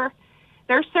more,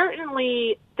 because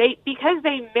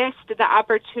they missed the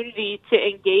opportunity to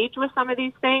engage with some of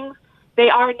these things, they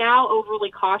are now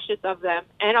overly cautious of them.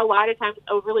 And a lot of times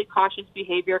overly cautious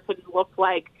behavior could look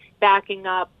like backing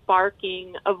up,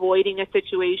 barking, avoiding a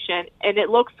situation. And it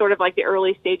looks sort of like the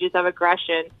early stages of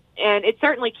aggression. And it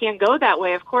certainly can go that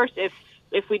way, of course,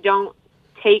 if we don't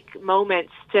take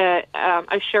moments to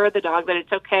assure the dog that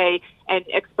it's okay and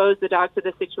expose the dog to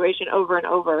the situation over and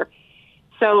over.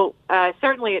 So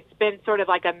certainly it's been sort of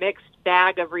like a mixed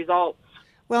bag of results.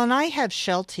 Well, and I have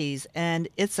Shelties, and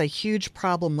it's a huge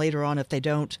problem later on if they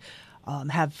don't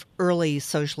have early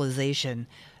socialization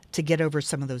to get over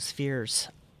some of those fears.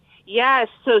 Yes,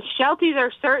 so Shelties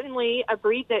are certainly a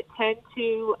breed that tend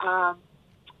to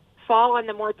fall on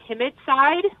the more timid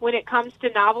side when it comes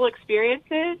to novel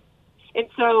experiences. And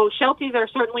so Shelties are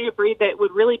certainly a breed that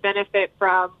would really benefit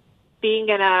from being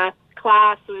in a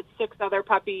class with 6 other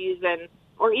puppies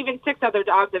or even 6 other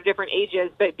dogs of different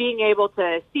ages, but being able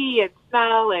to see and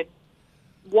smell and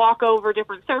walk over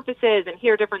different surfaces and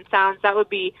hear different sounds, that would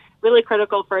be really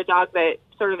critical for a dog that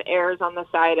sort of errs on the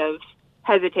side of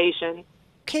hesitation.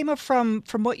 Kama, from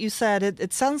what you said,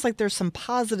 it sounds like there's some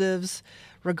positives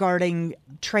regarding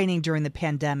training during the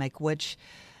pandemic, which,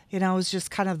 is just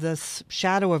kind of this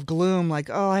shadow of gloom, like,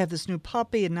 oh, I have this new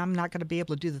puppy and I'm not going to be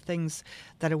able to do the things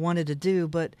that I wanted to do.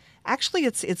 But actually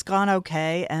it's gone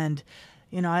okay. And,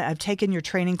 I've taken your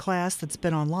training class that's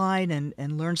been online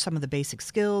and learned some of the basic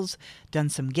skills, done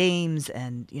some games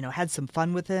and, had some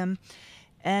fun with him.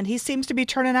 And he seems to be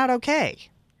turning out okay.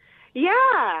 Yeah,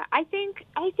 I think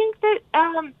that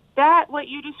that what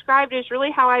you described is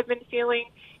really how I've been feeling.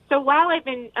 So while I've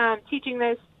been teaching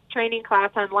this training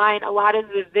class online, a lot of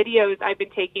the videos I've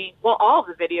been taking, well, all of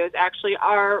the videos actually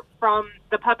are from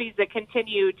the puppies that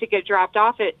continue to get dropped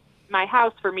off at my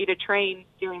house for me to train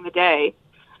during the day.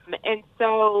 And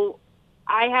so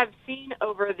I have seen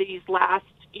over these last,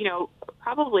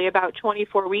 probably about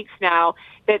 24 weeks now,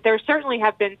 that there certainly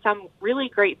have been some really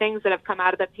great things that have come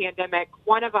out of the pandemic.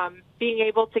 One of them being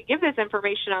able to give this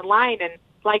information online. And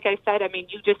like I said,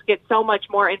 you just get so much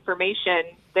more information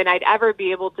than I'd ever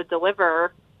be able to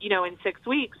deliver, in 6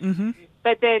 weeks. Mm-hmm.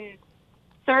 But then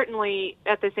certainly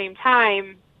at the same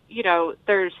time,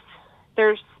 there's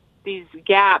these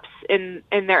gaps in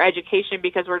their education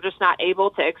because we're just not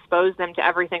able to expose them to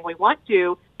everything we want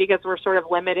to because we're sort of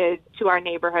limited to our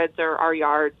neighborhoods or our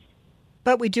yards.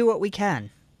 But we do what we can.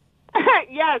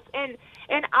 Yes, and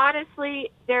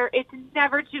honestly, it's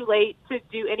never too late to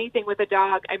do anything with a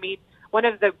dog. One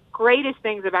of the greatest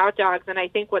things about dogs, and I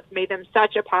think what's made them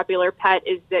such a popular pet,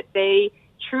 is that they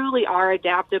truly are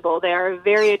adaptable. They are a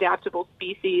very adaptable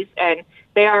species, and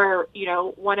they are,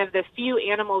 one of the few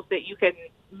animals that you can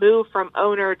move from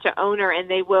owner to owner, and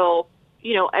they will,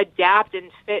 adapt and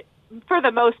fit, for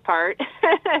the most part,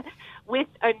 with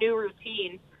a new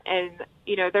routine. And,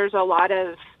 there's a lot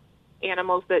of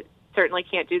animals that certainly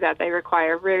can't do that. They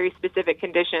require very specific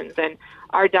conditions, and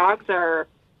our dogs are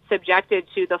subjected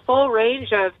to the full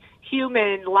range of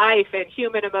human life and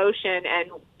human emotion,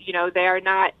 and they are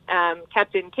not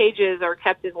kept in cages or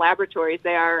kept in laboratories.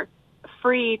 They are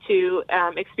free to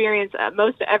experience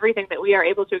most everything that we are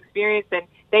able to experience, and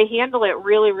they handle it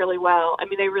really, really well.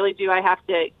 They really do. I have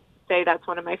to say that's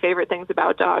one of my favorite things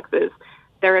about dogs is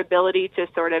their ability to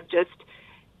sort of just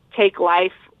take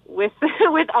life with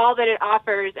with all that it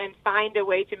offers and find a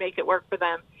way to make it work for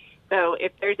them. So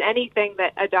if there's anything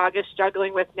that a dog is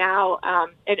struggling with now,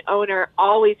 an owner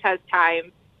always has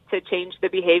time to change the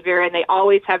behavior, and they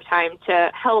always have time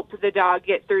to help the dog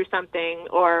get through something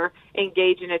or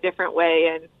engage in a different way.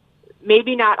 And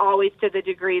maybe not always to the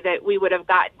degree that we would have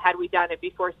gotten had we done it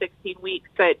before 16 weeks,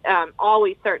 but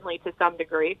always certainly to some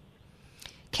degree.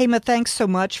 Kayma, thanks so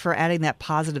much for adding that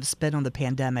positive spin on the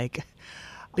pandemic,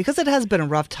 because it has been a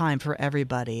rough time for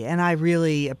everybody. And I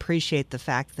really appreciate the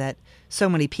fact that so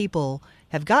many people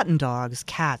have gotten dogs,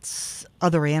 cats,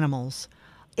 other animals,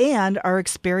 and are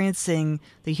experiencing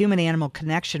the human-animal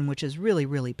connection, which is really,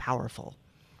 really powerful.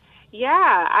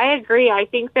 Yeah, I agree. I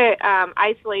think that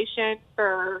isolation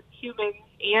for humans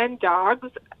and dogs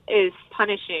is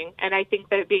punishing. And I think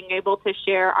that being able to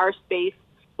share our space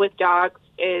with dogs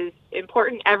is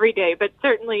important every day, but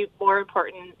certainly more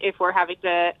important if we're having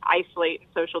to isolate and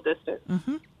social distance.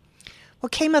 Mm-hmm. Well,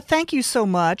 Kayma, thank you so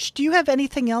much. Do you have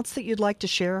anything else that you'd like to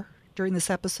share during this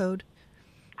episode?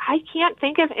 I can't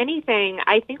think of anything.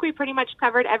 I think we pretty much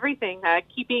covered everything.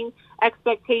 Keeping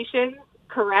expectations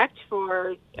correct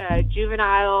for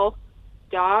juvenile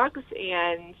dogs,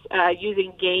 and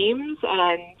using games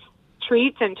and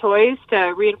treats and toys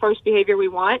to reinforce behavior we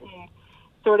want, and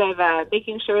sort of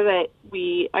making sure that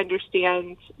we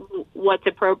understand what's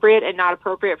appropriate and not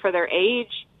appropriate for their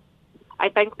age. I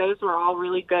think those were all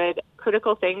really good,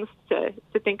 critical things to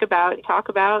think about and talk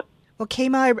about. Well,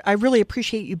 Kayma, I really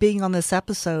appreciate you being on this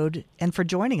episode and for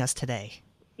joining us today.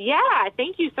 Yeah,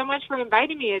 thank you so much for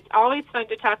inviting me. It's always fun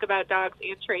to talk about dogs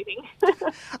and training.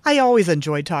 I always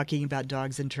enjoy talking about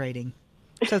dogs and training.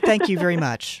 So thank you very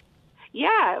much.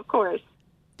 Yeah, of course.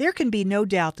 There can be no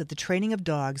doubt that the training of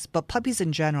dogs, but puppies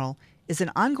in general, is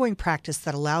an ongoing practice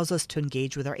that allows us to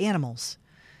engage with our animals.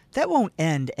 That won't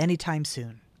end anytime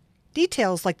soon.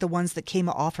 Details like the ones that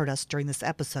Kayma offered us during this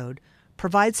episode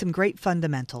provide some great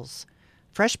fundamentals,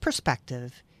 fresh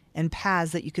perspective, and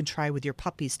paths that you can try with your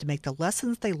puppies to make the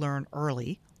lessons they learn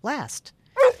early last.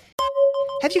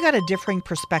 Have you got a differing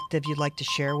perspective you'd like to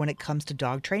share when it comes to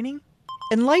dog training?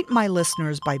 Enlighten my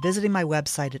listeners by visiting my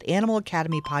website at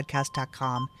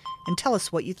animalacademypodcast.com and tell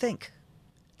us what you think.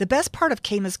 The best part of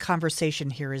Kayma's conversation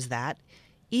here is that,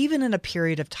 even in a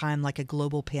period of time like a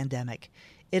global pandemic,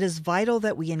 it is vital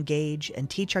that we engage and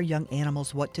teach our young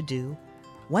animals what to do,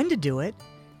 when to do it,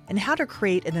 and how to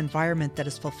create an environment that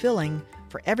is fulfilling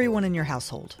for everyone in your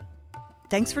household.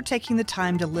 Thanks for taking the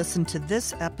time to listen to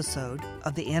this episode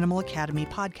of the Animal Academy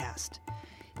podcast.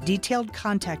 Detailed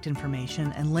contact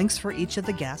information and links for each of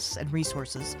the guests and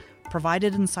resources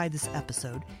provided inside this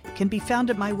episode can be found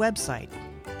at my website,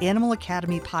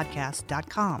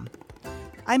 animalacademypodcast.com.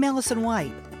 I'm Allison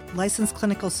White, licensed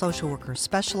clinical social worker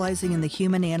specializing in the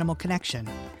human-animal connection.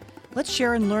 Let's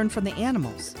share and learn from the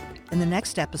animals in the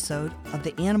next episode of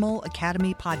the Animal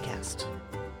Academy podcast.